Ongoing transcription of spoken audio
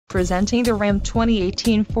Presenting the Ram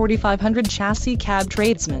 2018 4500 Chassis Cab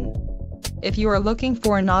Tradesman. If you are looking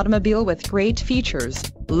for an automobile with great features,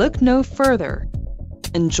 look no further.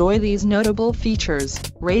 Enjoy these notable features: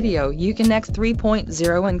 radio Uconnect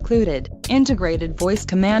 3.0 included, integrated voice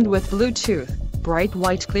command with Bluetooth, bright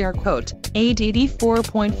white clear coat, ADD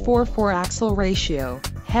 4.44 axle ratio,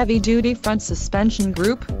 heavy-duty front suspension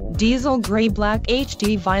group, diesel gray black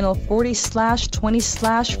HD vinyl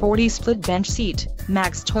 40/20/40 split bench seat,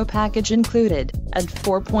 max tow package included, and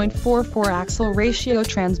 4.44 axle ratio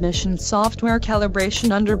transmission software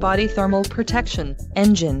calibration underbody thermal protection,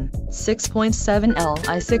 engine, 6.7L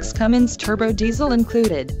i6 Cummins turbo diesel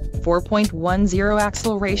included, 4.10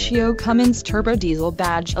 axle ratio Cummins turbo diesel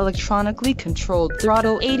badge electronically controlled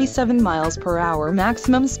throttle 87 miles per hour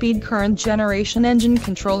maximum speed current generation engine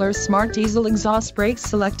controller smart diesel exhaust brakes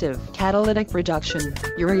selective catalytic reduction,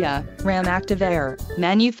 urea, Ram active air,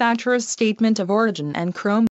 manufacturer's statement of origin and chrome